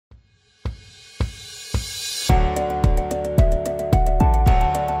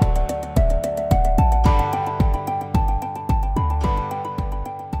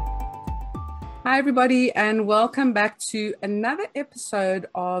Hi, everybody, and welcome back to another episode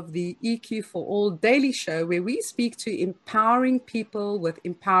of the EQ for All Daily Show, where we speak to empowering people with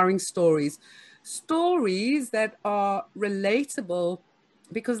empowering stories. Stories that are relatable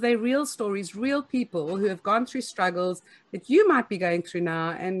because they're real stories, real people who have gone through struggles that you might be going through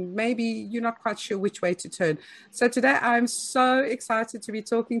now, and maybe you're not quite sure which way to turn. So today I'm so excited to be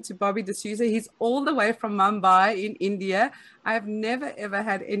talking to Bobby D'Souza. He's all the way from Mumbai in India. I've never ever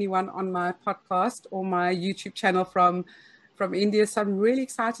had anyone on my podcast or my YouTube channel from India, so I'm really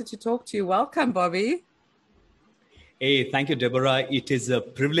excited to talk to you. Welcome, Bobby. Hey, thank you, Deborah. It is a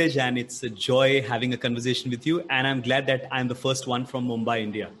privilege and it's a joy having a conversation with you. And I'm glad that I'm the first one from Mumbai,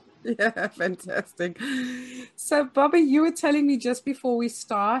 India. Yeah, fantastic. So, Bobby, you were telling me just before we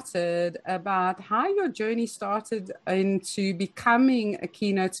started about how your journey started into becoming a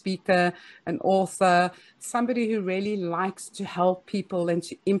keynote speaker, an author, somebody who really likes to help people and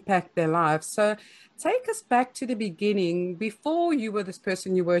to impact their lives. So, take us back to the beginning before you were this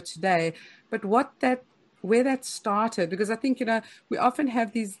person you were today, but where that started, because I think, we often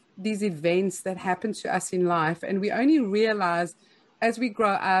have these events that happen to us in life, and we only realize as we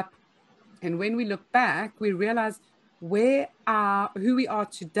grow up and when we look back, we realize who we are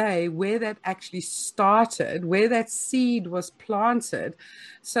today, where that actually started, where that seed was planted.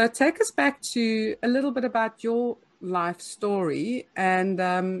 So take us back to a little bit about your life story and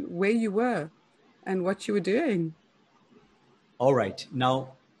where you were and what you were doing. All right.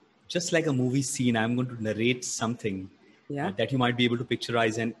 Now, just like a movie scene, I'm going to narrate something that you might be able to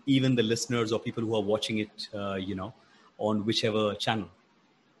picturize, and even the listeners or people who are watching it, on whichever channel.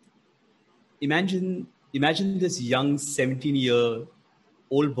 Imagine this young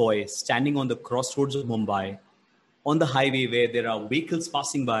 17-year-old boy standing on the crossroads of Mumbai on the highway where there are vehicles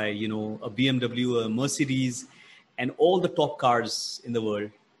passing by, a BMW, a Mercedes, and all the top cars in the world.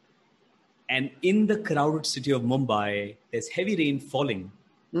 And in the crowded city of Mumbai, there's heavy rain falling.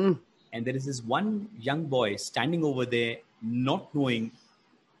 And there is this one young boy standing over there, not knowing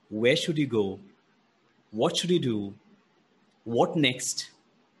where should he go, what should he do, what next,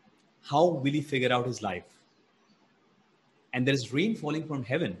 how will he figure out his life? And there is rain falling from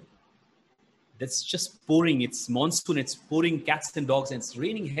heaven. That's just pouring. It's monsoon. It's pouring cats and dogs, and it's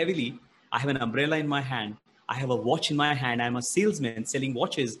raining heavily. I have an umbrella in my hand. I have a watch in my hand. I'm a salesman selling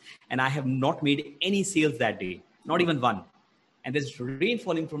watches, and I have not made any sales that day, not even one. And there's rain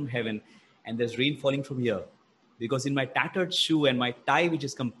falling from heaven, and there's rain falling from here. Because in my tattered shoe and my tie, which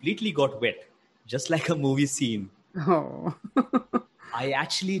is completely got wet, just like a movie scene. Oh. I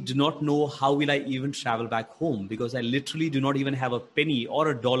actually do not know how will I even travel back home, because I literally do not even have a penny or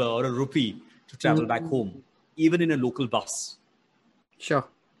a dollar or a rupee to travel back home, even in a local bus. Sure.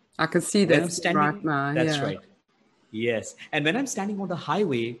 I can see When that I'm standing, right now. that's Yeah. right. Yes. And when I'm standing on the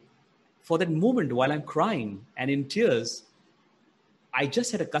highway, for that moment while I'm crying and in tears, I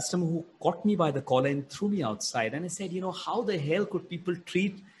just had a customer who caught me by the collar and threw me outside. And I said, how the hell could people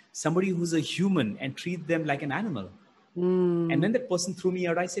treat somebody who's a human and treat them like an animal? And when that person threw me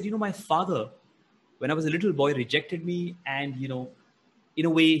out, I said, my father, when I was a little boy, rejected me. And, in a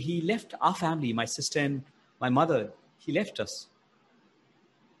way, he left our family, my sister and my mother, he left us.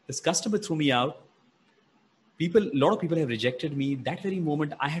 This customer threw me out. A lot of people have rejected me. That very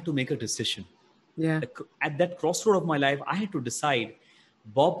moment, I had to make a decision. Yeah. At that crossroad of my life, I had to decide,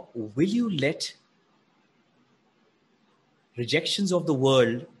 Bob, will you let rejections of the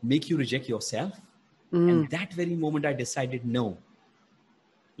world make you reject yourself? And that very moment, I decided no.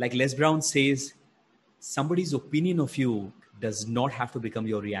 Like Les Brown says, somebody's opinion of you does not have to become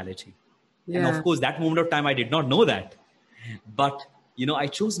your reality. Yeah. And of course, that moment of time, I did not know that. But, I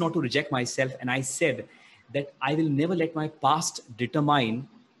chose not to reject myself. And I said that I will never let my past determine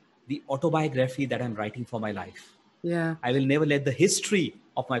the autobiography that I'm writing for my life. Yeah. I will never let the history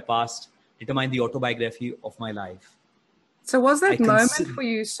of my past determine the autobiography of my life. So was that moment for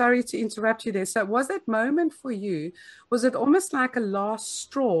you, sorry to interrupt you there. So was that moment for you, was it almost like a last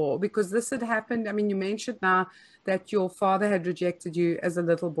straw? Because this had happened. I mean, you mentioned now that your father had rejected you as a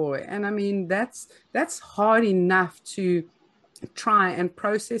little boy. And I mean, that's hard enough to try and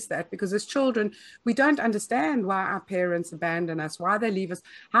process that, because as children, we don't understand why our parents abandon us, why they leave us.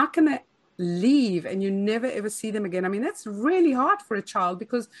 How can they leave and you never ever see them again? I mean, that's really hard for a child,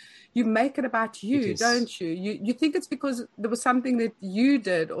 because you make it about you, don't you? You think it's because there was something that you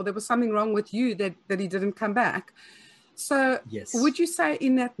did, or there was something wrong with you that he didn't come back. So would you say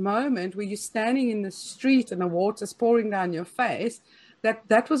in that moment where you're standing in the street and the water's pouring down your face,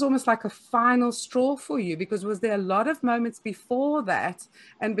 that was almost like a final straw for you? Because was there a lot of moments before that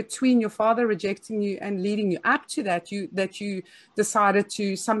and between your father rejecting you and leading you up to that, you decided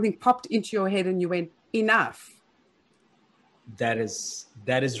to, something popped into your head and you went, enough? That is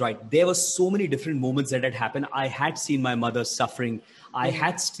right. There were so many different moments that had happened. I had seen my mother suffering. I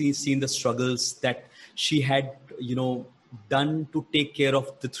had seen the struggles that she had, done to take care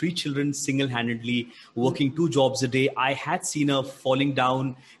of the three children single-handedly, working 2 jobs a day. I had seen her falling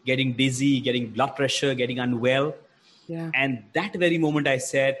down, getting dizzy, getting blood pressure, getting unwell. Yeah. And that very moment I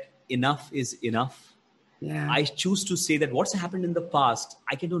said, enough is enough. Yeah. I choose to say that what's happened in the past,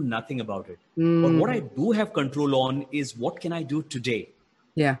 I can do nothing about it. But what I Mm. do have control on is what can I do today?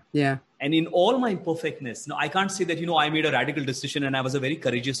 Yeah. Yeah. And in all my imperfectness, I can't say that, I made a radical decision and I was a very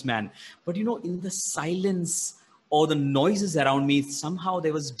courageous man. But, in the silence or the noises around me, somehow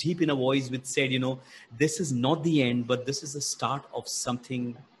there was deep inner voice which said, this is not the end, but this is the start of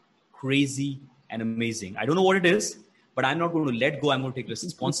something crazy and amazing. I don't know what it is, but I'm not going to let go. I'm going to take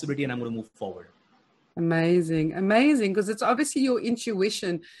responsibility and I'm going to move forward. Amazing, amazing. Because it's obviously your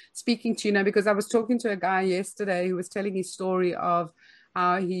intuition speaking to you, because I was talking to a guy yesterday who was telling his story of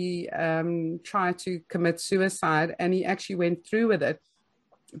how he tried to commit suicide and he actually went through with it.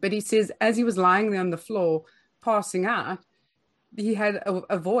 But he says, as he was lying there on the floor, passing out, he had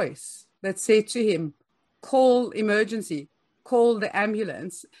a voice that said to him, call emergency, call the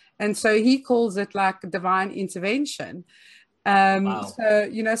ambulance. And so he calls it like divine intervention. Wow.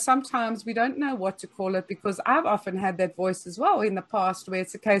 So, sometimes we don't know what to call it, because I've often had that voice as well in the past where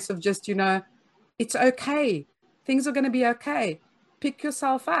it's a case of just, it's okay. Things are going to be okay. Pick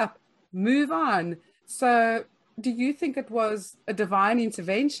yourself up, move on. So do you think it was a divine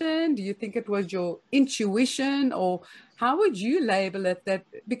intervention? Do you think it was your intuition, or how would you label it? That,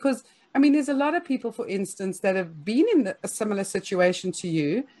 because there's a lot of people, for instance, that have been in a similar situation to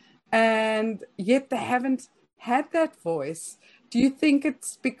you, and yet they haven't had that voice. Do you think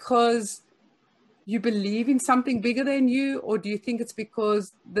it's because you believe in something bigger than you, or do you think it's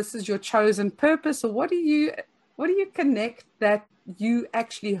because this is your chosen purpose, or what do you connect that you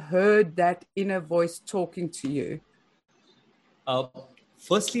actually heard that inner voice talking to you?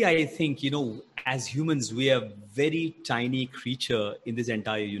 Firstly, I think, as humans, we are very tiny creature in this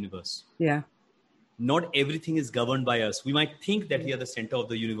entire universe. Yeah. Not everything is governed by us. We might think that we are the center of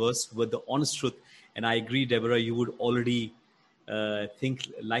the universe, but the honest truth, and I agree, Deborah, you would already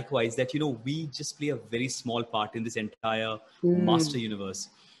think likewise, that, we just play a very small part in this entire master universe.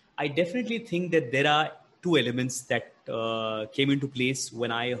 I definitely think that there are 2 elements that came into place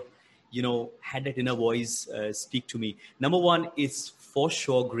when I, had that inner voice speak to me. Number 1 is for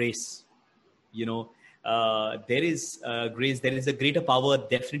sure grace. There is grace. There is a greater power,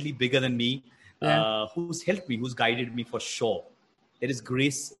 definitely bigger than me, who's helped me, who's guided me for sure. There is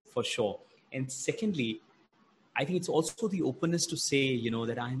grace for sure. And secondly, I think it's also the openness to say,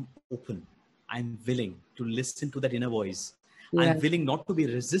 that I'm open. I'm willing to listen to that inner voice. Yeah. I'm willing not to be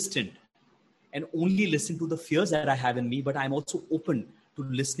resistant and only listen to the fears that I have in me, but I'm also open to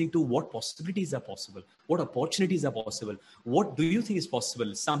listening to what possibilities are possible, what opportunities are possible, what do you think is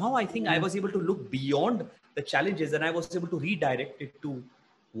possible. Somehow I think I was able to look beyond the challenges and I was able to redirect it to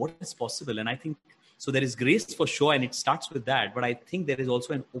what is possible. And I think, so there is grace for sure, and it starts with that. But I think there is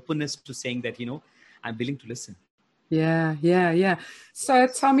also an openness to saying that, I'm willing to listen. Yeah, yeah, yeah. So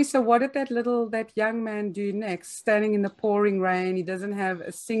tell me, so what did that young man do next? Standing in the pouring rain, he doesn't have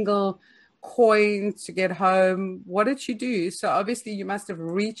a single coin to get home. What did you do? So obviously you must have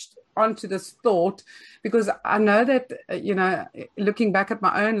reached onto this thought, because I know that, looking back at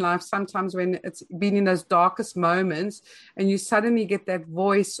my own life, sometimes when it's been in those darkest moments and you suddenly get that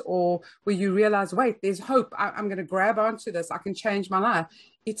voice, or where you realize, wait, there's hope. I'm going to grab onto this. I can change my life.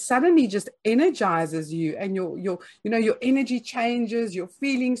 It suddenly just energizes you, and your energy changes, your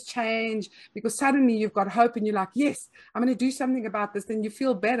feelings change, because suddenly you've got hope and you're like, yes, I'm going to do something about this. Then you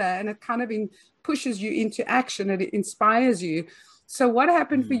feel better, and it kind of pushes you into action, and it inspires you. So what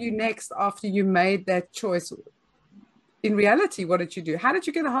happened for you next after you made that choice? In reality, what did you do? How did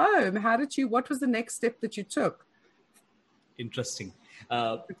you get home? What was the next step that you took? Interesting.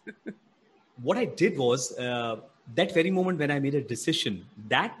 What I did was, that very moment when I made a decision,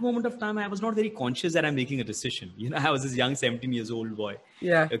 that moment of time, I was not very conscious that I'm making a decision. I was this young 17 years old boy.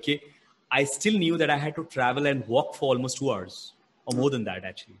 Yeah. Okay. I still knew that I had to travel and walk for almost 2 hours, or more than that,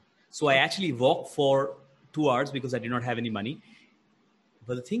 actually. So I actually walked for 2 hours because I did not have any money.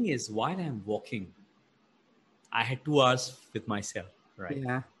 But the thing is, while I'm walking, I had 2 hours with myself, right?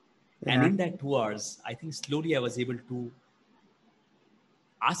 Yeah. And in that 2 hours, I think slowly I was able to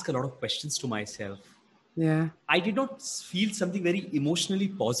ask a lot of questions to myself. Yeah. I did not feel something very emotionally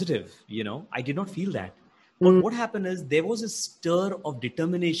positive, I did not feel that. But what happened is there was a stir of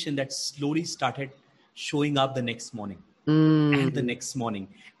determination that slowly started showing up the next morning, and the Mm. next morning,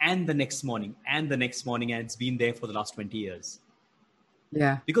 and the next morning, and the next morning. And it's been there for the last 20 years.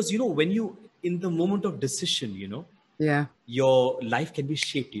 Yeah. Because, when you, in the moment of decision, Yeah. your life can be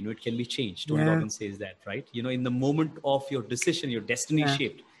shaped, it can be changed. Tony Yeah. Robbins says that, right? In the moment of your decision, your destiny is Yeah.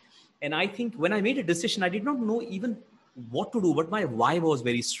 shaped. And I think when I made a decision, I did not know even what to do, but my why was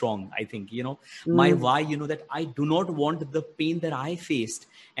very strong. I think, my Mm. why, that I do not want the pain that I faced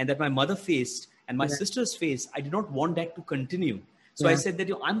and that my mother faced and my Yeah. sisters faced. I did not want that to continue. So I Yeah. said that,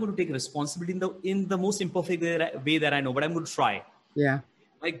 I'm going to take responsibility in the most imperfect way that I know, but I'm going to try. Yeah.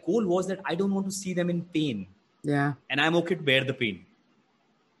 My goal was that I don't want to see them in pain, Yeah. and I'm okay to bear the pain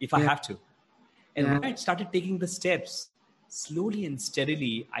if I Yeah. have to. And Yeah. when I started taking the steps, slowly and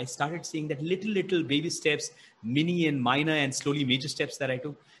steadily, I started seeing that little baby steps, mini and minor and slowly major steps that I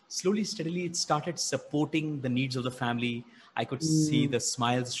took. Slowly, steadily, it started supporting the needs of the family. I could see Mm. the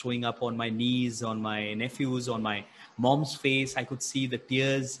smiles showing up on my knees, on my nephews, on my mom's face. I could see the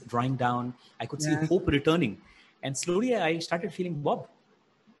tears drying down. I could see Yeah. hope returning. And slowly, I started feeling, Bob,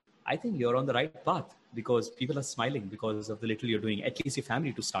 I think you're on the right path because people are smiling because of the little you're doing, at least your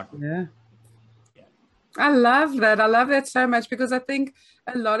family to start with. Yeah. Yeah. I love that. I love that so much because I think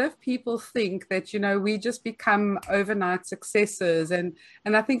a lot of people think that, we just become overnight successes. And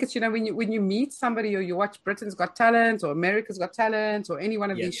I think it's, when you meet somebody or you watch Britain's Got Talent or America's Got Talent or any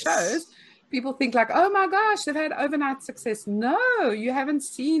one of these shows, Yes. people think like, oh my gosh, they've had overnight success. No, you haven't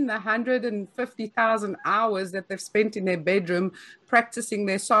seen the 150,000 hours that they've spent in their bedroom practicing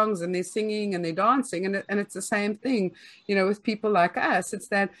their songs and their singing and their dancing. And it's the same thing, with people like us.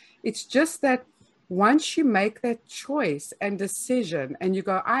 It's just that once you make that choice and decision and you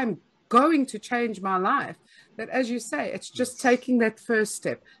go, I'm going to change my life, that as you say, it's just Yes. taking that first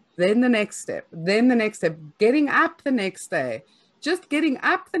step, then the next step, then the next step, getting up the next day. Just getting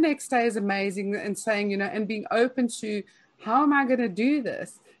up the next day is amazing, and saying, and being open to, how am I going to do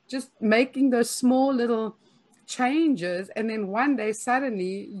this? Just making those small little changes, and then one day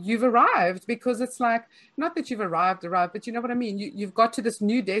suddenly you've arrived, because it's like, not that you've arrived, but you know what I mean, you've got to this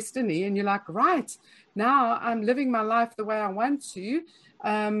new destiny and you're like, right, now I'm living my life the way I want to.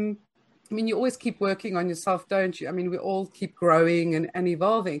 I mean, you always keep working on yourself, don't you? I mean, we all keep growing and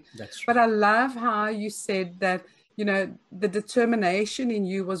evolving. That's true. But I love how you said that, the determination in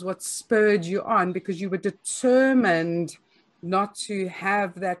you was what spurred you on, because you were determined not to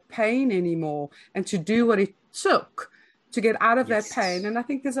have that pain anymore and to do what it took to get out of that pain. Yes. And I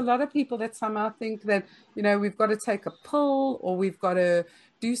think there's a lot of people that somehow think that, we've got to take a pill or we've got to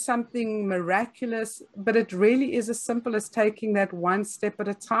do something miraculous, but it really is as simple as taking that one step at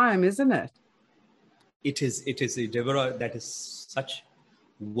a time, isn't it? It is, Deborah, that is such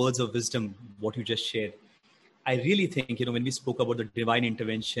words of wisdom, what you just shared. I really think, when we spoke about the divine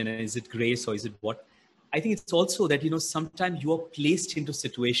intervention, and is it grace or is it what? I think it's also that, sometimes you are placed into a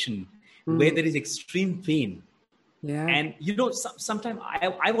situation where Mm, there is extreme pain. yeah, And, sometimes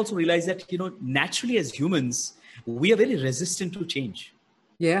I've also realized that, naturally as humans, we are very resistant to change.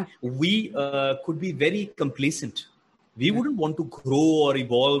 yeah, We could be very complacent. We yeah, wouldn't want to grow or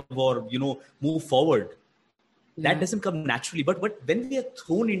evolve or, move forward. That yeah, doesn't come naturally. But when we are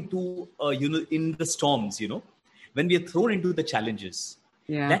thrown into, in the storms, when we are thrown into the challenges,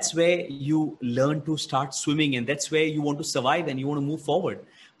 yeah. that's where you learn to start swimming, and that's where you want to survive and you want to move forward.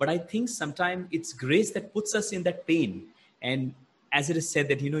 But I think sometimes it's grace that puts us in that pain. And as it is said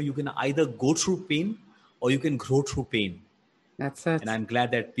that, you can either go through pain or you can grow through pain. That's And it. I'm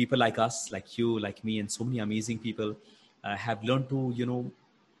glad that people like us, like you, like me, and so many amazing people have learned to,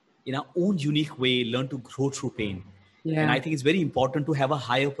 in our own unique way, learn to grow through pain. And Yeah. I think it's very important to have a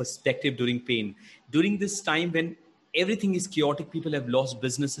higher perspective during pain. During this time when everything is chaotic, people have lost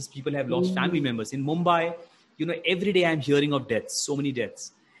businesses, people have lost family Mm, members. In Mumbai, every day I'm hearing of deaths, so many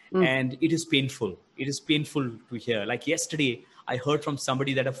deaths. mm. And it is painful. It is painful to hear. Like yesterday, I heard from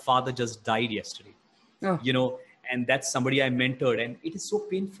somebody that a father just died yesterday, Oh, you know, and that's somebody I mentored, and it is so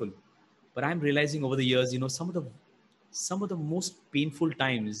painful. But I'm realizing over the years, some of the most painful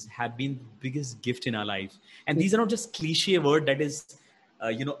times have been the biggest gift in our life. And these are not just cliche word that is,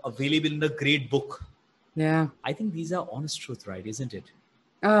 available in a great book. yeah. I think these are honest truth, right? Isn't it?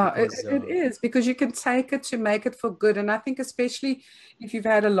 Oh, Because it is, because you can take it to make it for good. And I think especially if you've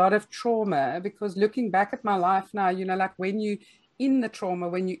had a lot of trauma, because looking back at my life now, like when you in the trauma,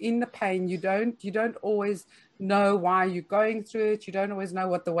 when you're in the pain, you don't always know why you're going through it. You don't always know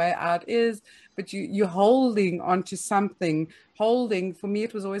what the way out is, but you're holding onto something. Holding, for me,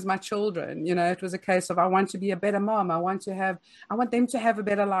 it was always my children. You know, it was a case of, I want to be a better mom. I want them to have a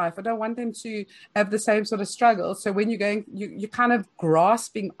better life. I don't want them to have the same sort of struggle. So when you're kind of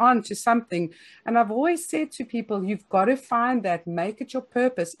grasping onto something. And I've always said to people, you've got to find that, make it your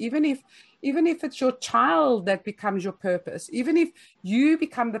purpose, even if it's your child that becomes your purpose, even if you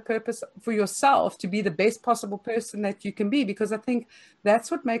become the purpose for yourself to be the best possible person that you can be, because I think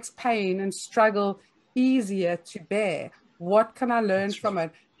that's what makes pain and struggle easier to bear. What can I learn from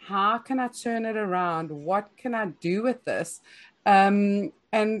it? How can I turn it around? What can I do with this? And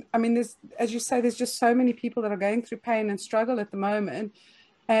I mean, as you say, there's just so many people that are going through pain and struggle at the moment.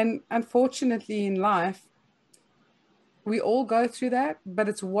 And unfortunately in life, we all go through that, but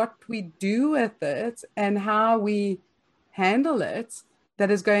it's what we do with it and how we handle it that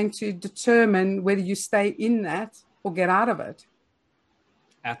is going to determine whether you stay in that or get out of it.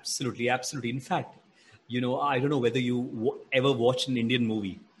 Absolutely, absolutely. In fact, I don't know whether you ever watched an Indian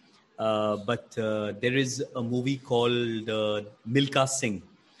movie, but there is a movie called Milkha Singh,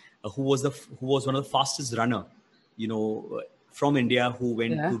 who was one of the fastest runner, from India, who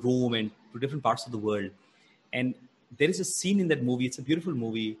went to Rome and to different parts of the world. And there is a scene in that movie. It's a beautiful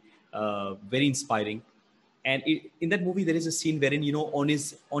movie, very inspiring. And in that movie, there is a scene wherein, on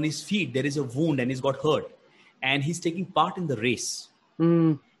his feet, there is a wound and he's got hurt. And he's taking part in the race.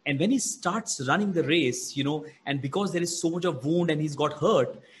 Mm. And when he starts running the race, and because there is so much of wound and he's got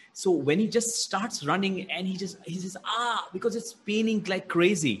hurt, so when he just starts running and he says, because it's paining like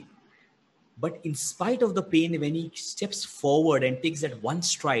crazy. But in spite of the pain, when he steps forward and takes that one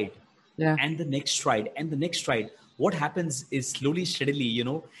stride, and the next stride and the next stride, what happens is slowly, steadily,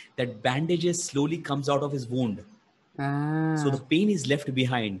 that bandages slowly comes out of his wound. So the pain is left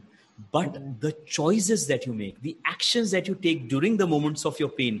behind. But the choices that you make, the actions that you take during the moments of your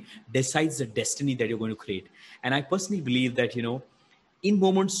pain decides the destiny that you're going to create. And I personally believe that, in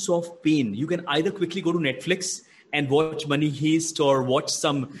moments of pain, you can either quickly go to Netflix and watch Money Heist or watch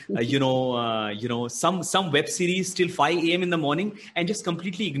some, some web series till 5 a.m. in the morning and just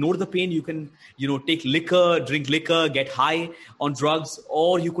completely ignore the pain. You can, take liquor, drink liquor, get high on drugs,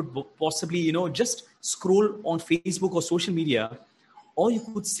 or you could possibly, just scroll on Facebook or social media. Or you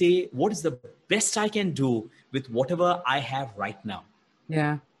could say, what is the best I can do with whatever I have right now?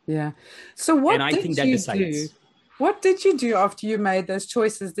 Yeah. So what did you do? What did you do after you made those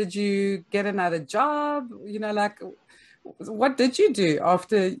choices? Did you get another job? What did you do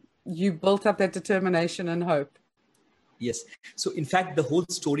after you built up that determination and hope? Yes. So in fact, the whole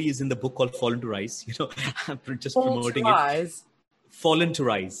story is in the book called Fallen to Rise. I'm just promoting it. Fallen to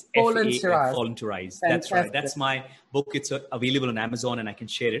Rise. F-A-F, Fallen to Rise. Fantastic. That's right. That's my book. It's available on Amazon and I can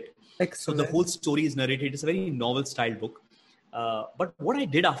share it. Excellent. So the whole story is narrated. It's a very novel style book. But what I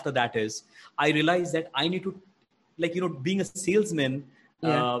did after that is I realized that I need to, being a salesman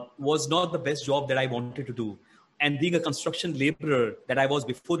was not the best job that I wanted to do. And being a construction laborer that I was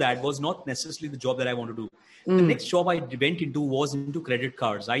before that was not necessarily the job that I want to do. The next job I went into was into credit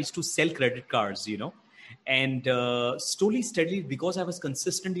cards. I used to sell credit cards, and slowly, steadily, because I was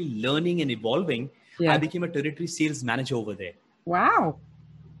consistently learning and evolving, I became a territory sales manager over there. Wow.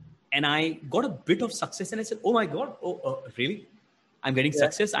 And I got a bit of success and I said, oh my God, really? I'm getting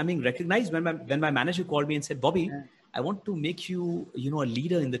success. I'm being recognized. When my manager called me and said, Bobby, I want to make you, a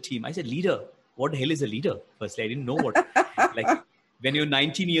leader in the team. I said, leader? What the hell is a leader? Firstly, I didn't know what, when you're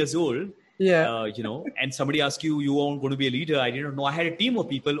 19 years old, and somebody asks you are going to be a leader. I didn't know. I had a team of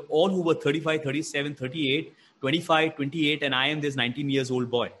people, all who were 35, 37, 38, 25, 28, and I am this 19 years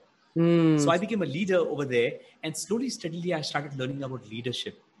old boy. So I became a leader over there, and slowly, steadily, I started learning about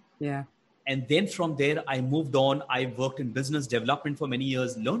leadership. Yeah. And then from there, I moved on. I worked in business development for many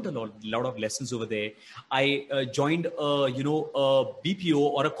years, learned a lot of lessons over there. I joined a BPO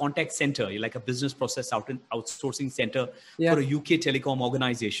or a contact center, like a business process outsourcing center for a UK telecom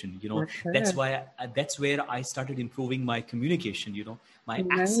organization. That's where I started improving my communication, my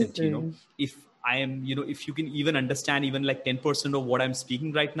accent, if I am, if you can even understand even like 10% of what I'm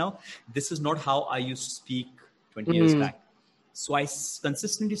speaking right now, this is not how I used to speak 20 years back. So I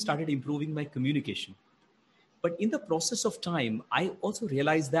consistently started improving my communication. But in the process of time, I also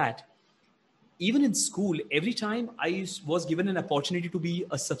realized that even in school, every time I was given an opportunity to be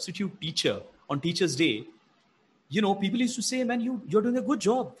a substitute teacher on Teachers' Day, people used to say, man, you're doing a good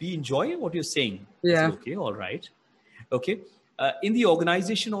job. We enjoy what you're saying. Yeah. I said, okay, all right. Okay. In the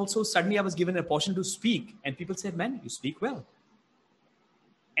organization also, suddenly I was given an opportunity to speak and people said, man, you speak well.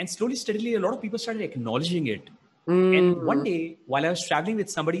 And slowly, steadily, a lot of people started acknowledging it. And one day, while I was traveling with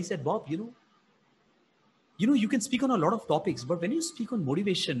somebody, he said, Bob, you you can speak on a lot of topics, but when you speak on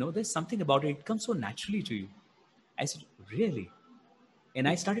motivation, no, there's something about it. It comes so naturally to you. I said, really? And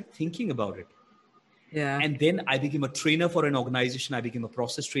I started thinking about it. Yeah. And then I became a trainer for an organization. I became a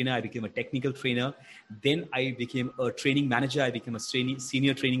process trainer. I became a technical trainer. Then I became a training manager. I became a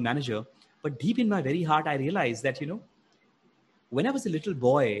senior training manager. But deep in my very heart, I realized that, when I was a little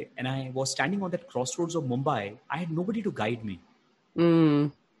boy and I was standing on that crossroads of Mumbai, I had nobody to guide me.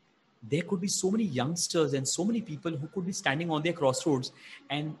 There could be so many youngsters and so many people who could be standing on their crossroads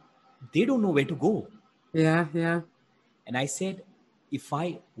and they don't know where to go. Yeah, yeah. And I said,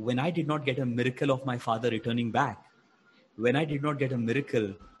 when I did not get a miracle of my father returning back, when I did not get a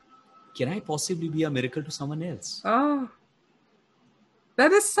miracle, can I possibly be a miracle to someone else? Oh,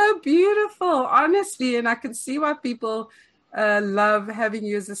 that is so beautiful, honestly. And I can see why people love having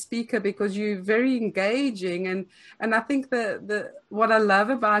you as a speaker, because you're very engaging. And I think the what I love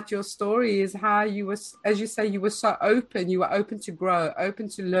about your story is how you were, as you say, you were so open. You were open to grow, open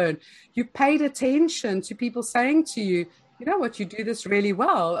to learn. You paid attention to people saying to you, you know what, you do this really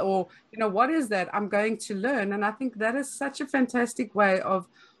well, or what is that? I'm going to learn. And I think that is such a fantastic way of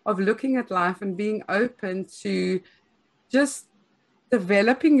looking at life and being open to just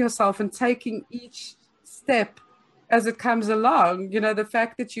developing yourself and taking each step as it comes along. The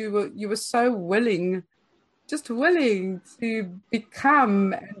fact that you were so willing to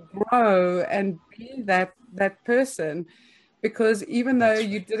become and grow and be that person, because even though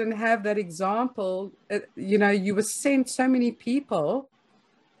you didn't have that example, you were sent so many people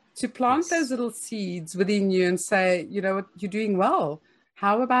to plant those little seeds within you and say, you know what, you're doing well.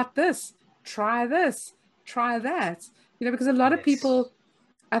 How about this? Try this, try that. Because a lot of people,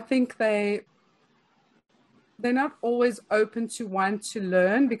 I think they're not always open to want to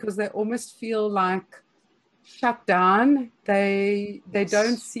learn, because they almost feel like shut down. They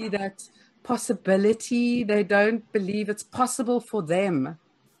don't see that possibility. They don't believe it's possible for them.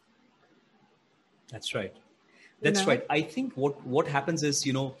 That's right. That's right. I think what happens is,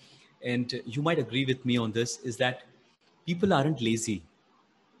 and you might agree with me on this, is that people aren't lazy.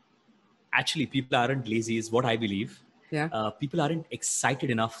 Actually, people aren't lazy is what I believe. Yeah. People aren't excited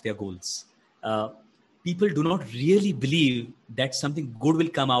enough for their goals. People do not really believe that something good will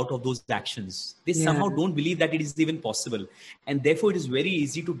come out of those actions. They somehow don't believe that it is even possible. And therefore, it is very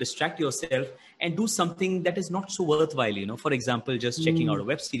easy to distract yourself and do something that is not so worthwhile. For example, just checking out a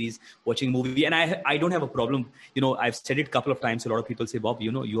web series, watching a movie. And I don't have a problem. I've said it a couple of times. A lot of people say, Bob,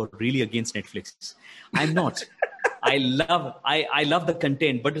 you are really against Netflix. I'm not. I love the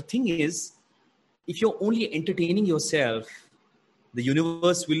content. But the thing is, if you're only entertaining yourself, the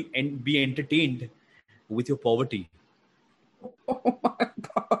universe will be entertained with your poverty. Oh my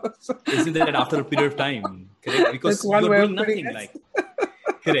gosh. Isn't that after a period of time? Correct? Because you're doing nothing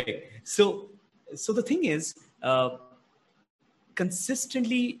correct. So the thing is,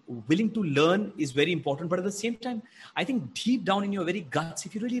 consistently willing to learn is very important. But at the same time, I think deep down in your very guts,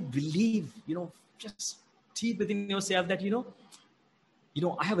 if you really believe, just deep within yourself that,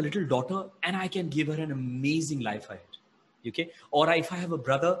 I have a little daughter and I can give her an amazing life ahead. Okay. Or if I have a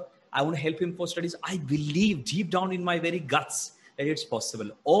brother, I want to help him for studies. I believe deep down in my very guts that it's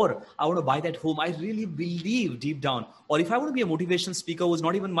possible. Or I want to buy that home. I really believe deep down. Or if I want to be a motivational speaker who's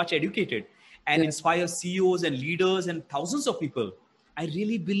not even much educated and inspire CEOs and leaders and thousands of people, I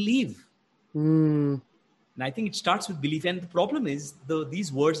really believe. And I think it starts with belief. And the problem is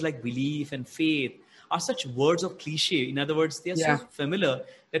these words like belief and faith are such words of cliche. In other words, they are so familiar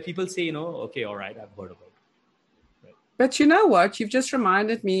that people say, okay, all right, I've heard about it. But you know what? You've just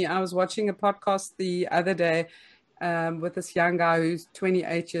reminded me. I was watching a podcast the other day with this young guy who's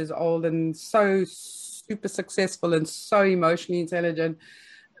 28 years old and so super successful and so emotionally intelligent.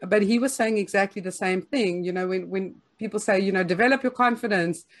 But he was saying exactly the same thing. When people say, develop your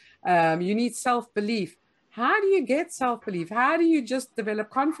confidence, you need self-belief. How do you get self-belief? How do you just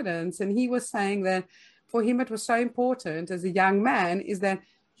develop confidence? And he was saying that for him, it was so important as a young man is that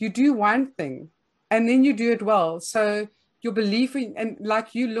you do one thing and then you do it well. So your belief and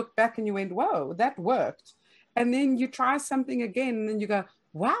like you look back and you went, whoa, that worked. And then you try something again and then you go,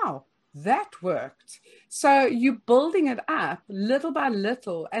 wow, that worked. So you're building it up little by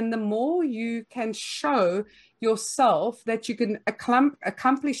little. And the more you can show yourself that you can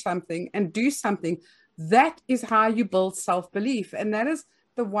accomplish something and do something, that is how you build self-belief. And that is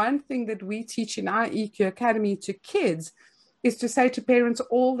the one thing that we teach in our EQ Academy to kids, is to say to parents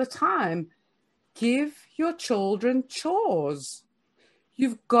all the time, give your children chores.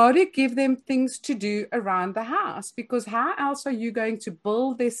 You've got to give them things to do around the house, because how else are you going to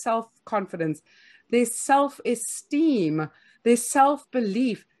build their self-confidence, their self-esteem, their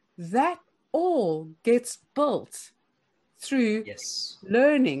self-belief? That all gets built through Yes.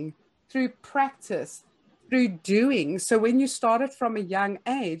 learning, through practice, through doing. So when you started from a young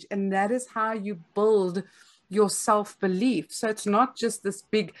age, and that is how you build your self-belief. So it's not just this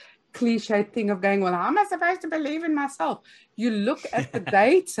big cliche thing of going, well, how am I supposed to believe in myself? You look at the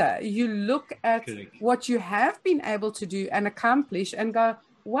data, you look at Correct. what you have been able to do and accomplish and go,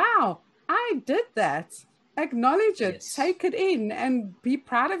 wow, I did that. Acknowledge it, Yes. take it in, and be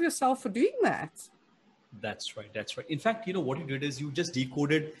proud of yourself for doing that. That's right. That's right. In fact, what you did is you just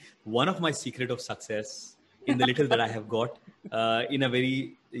decoded one of my secret of success in the little that I have got in a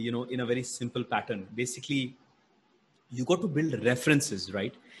very, in a very simple pattern. Basically, you got to build references,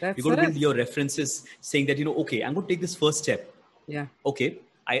 right? You That's got to build it. your references saying that, okay, I'm going to take this first step. Yeah. Okay,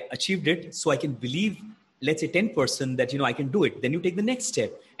 I achieved it. So I can believe, let's say 10% that, I can do it. Then you take the next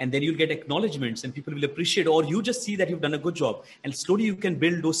step and then you'll get acknowledgements and people will appreciate, or you just see that you've done a good job. And slowly you can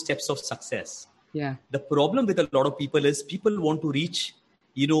build those steps of success. Yeah. The problem with a lot of people is people want to reach,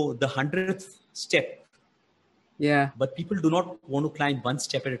 the 100th step, Yeah. but people do not want to climb one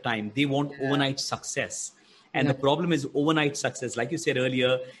step at a time. They want overnight success. And Yeah. the problem is overnight success, like you said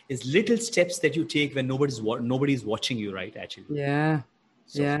earlier, is little steps that you take when nobody's watching you, right? Actually. Yeah.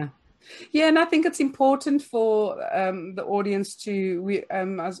 So Yeah. Yeah, and I think it's important for the audience to. I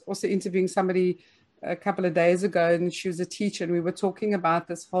was also interviewing somebody a couple of days ago, and she was a teacher, and we were talking about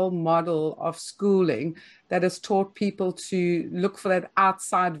this whole model of schooling that has taught people to look for that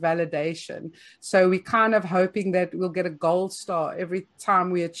outside validation. So we're kind of hoping that we'll get a gold star every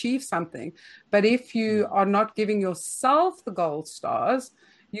time we achieve something. But if you are not giving yourself the gold stars,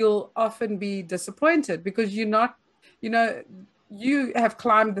 you'll often be disappointed because you're not, you know, you have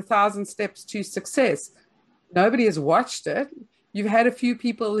climbed 1,000 steps to success. Nobody has watched it. You've had a few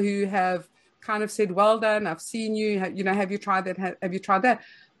people who have kind of said, well done, I've seen you, have you tried that? Have you tried that?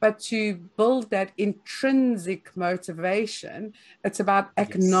 But to build that intrinsic motivation, it's about yes,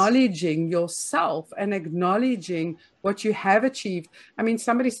 acknowledging yourself and acknowledging what you have achieved. I mean,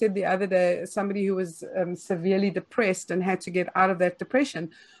 somebody said the other day, somebody who was severely depressed and had to get out of that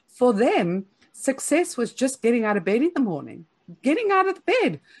depression, for them, success was just getting out of bed in the morning, getting out of the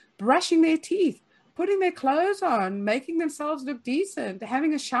bed, brushing their teeth, putting their clothes on, making themselves look decent,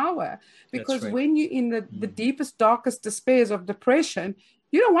 having a shower. that's Because right. when you're in the deepest, darkest despairs of depression,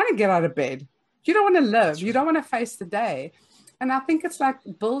 you don't want to get out of bed. You don't want to live. That's You right. don't want to face the day. And I think it's like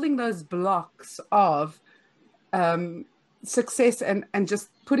building those blocks of success and just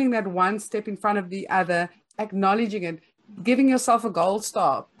putting that one step in front of the other, acknowledging it, giving yourself a gold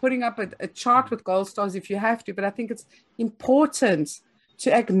star, putting up a chart with gold stars if you have to. But I think it's important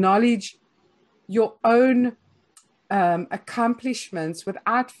to acknowledge your own accomplishments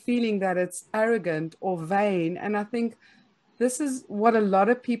without feeling that it's arrogant or vain. And I think this is what a lot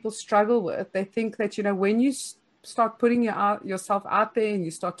of people struggle with. They think that, when you start putting yourself out there and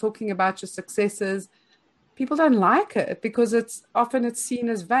you start talking about your successes, people don't like it because it's seen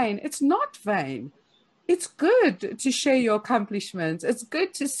as vain. It's not vain. It's good to share your accomplishments. It's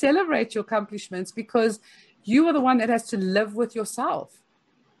good to celebrate your accomplishments because you are the one that has to live with yourself.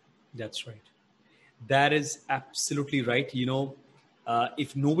 That's right. That is absolutely right.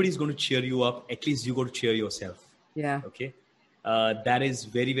 If nobody's going to cheer you up, at least you got to cheer yourself. Yeah. Okay. That is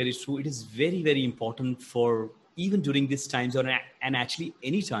very, very true. It is very, very important for even during these times and actually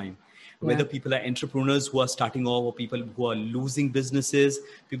any time, Yeah. whether people are entrepreneurs who are starting off or people who are losing businesses,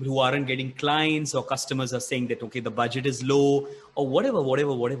 people who aren't getting clients or customers are saying that, okay, the budget is low or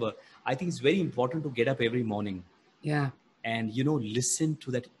whatever. I think it's very important to get up every morning Yeah. and, listen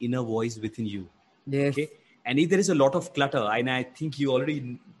to that inner voice within you. Yes. Okay. And if there is a lot of clutter, and I think you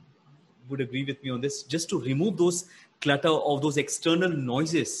already would agree with me on this, just to remove those clutter of those external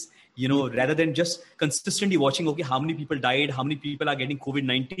noises, Yeah. rather than just consistently watching, okay, how many people died, how many people are getting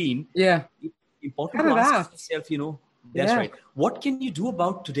COVID-19. Yeah. Important Cut to it ask out. yourself, that's Yeah. right. What can you do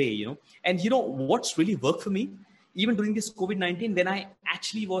about today, And what's really worked for me, even during this COVID-19, when I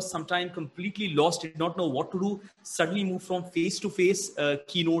actually was sometime completely lost, did not know what to do, suddenly moved from face-to-face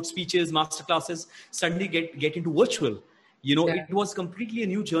keynote speeches, masterclasses, suddenly get into virtual. Yeah. It was completely a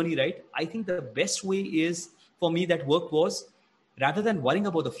new journey, right? I think the best way is for me that work was, rather than worrying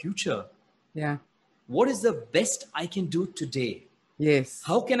about the future, Yeah. what is the best I can do today? Yes.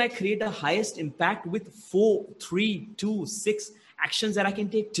 How can I create the highest impact with 4, 3, 2, 6 actions that I can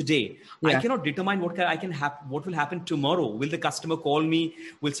take today? I Yeah. cannot determine what will happen tomorrow. Will the customer call me?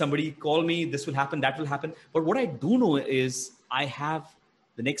 Will somebody call me? This will happen, that will happen. But what I do know is I have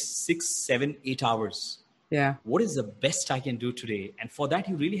the next 6, 7, 8 hours. Yeah. What is the best I can do today? And for that,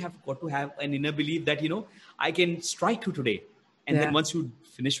 you really have got to have an inner belief that, I can strike you today. And then once you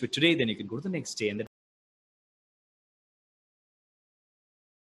finish with today, then you can go to the next day. And